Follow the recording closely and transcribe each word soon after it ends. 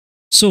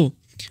So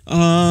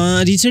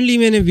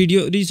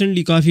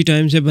recently काफ़ी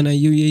time से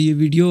बनाई हुई है ये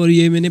वीडियो, और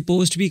ये मैंने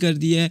पोस्ट भी कर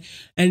दिया है।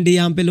 एंड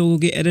यहाँ पे लोगों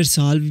के एरर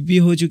सॉल्व भी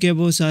हो चुके हैं,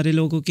 बहुत सारे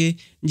लोगों के।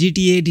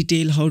 GTA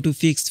detail how to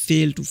fix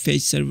fail to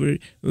fetch server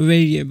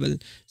variable.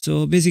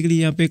 So basically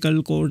यहाँ पे कल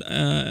कोड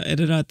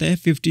एरर आता है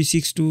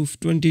 56 to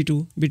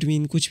 22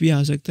 बिटवीन, कुछ भी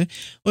आ सकता है।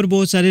 और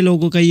बहुत सारे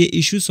लोगों का ये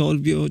इशू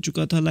सॉल्व भी हो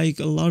चुका था।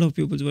 Like a lot of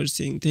people were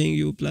saying thank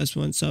you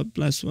 +1 सब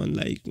 +1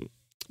 like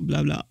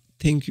blah blah,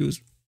 thank you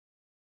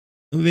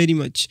very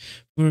much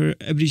for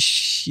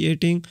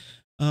appreciating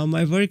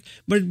my work.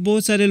 But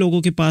बहुत सारे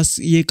लोगों के पास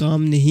ये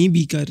काम नहीं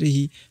भी कर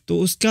रही, तो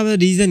उसका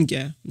रीज़न क्या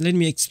है? Let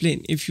me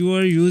explain. If you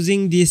are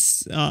using this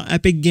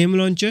epic game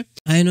launcher,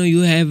 I know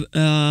you have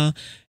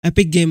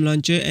epic game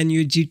launcher and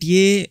your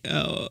GTA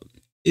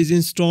is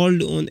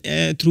installed on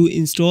through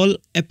install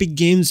epic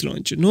games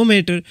launcher. No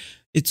matter,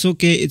 it's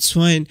okay, it's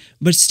fine,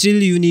 but still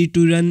you need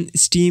to run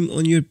Steam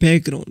on your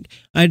background.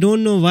 I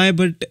don't know why,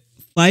 but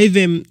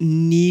fivem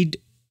need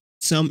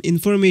some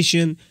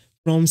information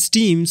from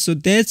Steam, so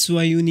that's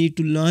why you need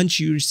to launch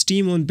your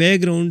Steam on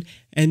background,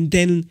 and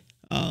then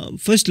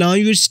first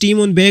launch your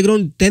Steam on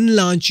background, then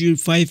launch your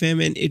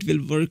fivem, and it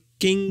will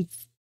working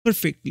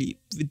perfectly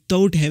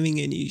without having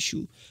any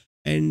issue.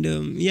 And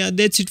या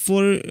that's it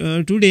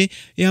for today.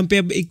 यहाँ पे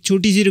अब एक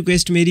छोटी सी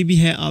request मेरी भी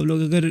है, आप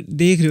लोग अगर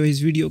देख रहे हो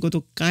इस वीडियो को तो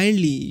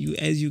kindly you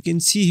as you can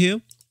see here,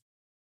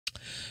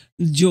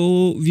 जो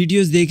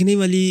वीडियोस देखने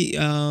वाली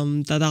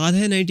तादाद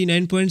है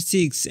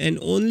 99.6 एंड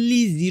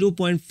ओनली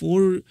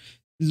 0.4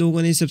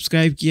 लोगों ने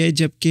सब्सक्राइब किया है,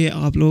 जबकि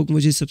आप लोग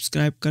मुझे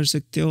सब्सक्राइब कर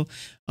सकते हो।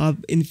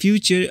 आप इन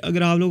फ्यूचर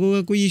अगर आप लोगों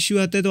का कोई इशू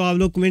आता है तो आप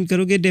लोग कमेंट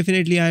करोगे,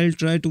 definitely I will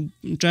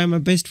try my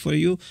best for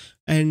you.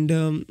 And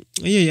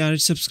ये यार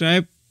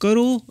सब्सक्राइब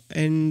करो,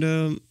 and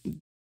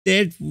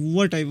that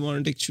what I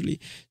want actually,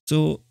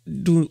 so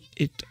do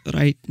it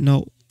right now.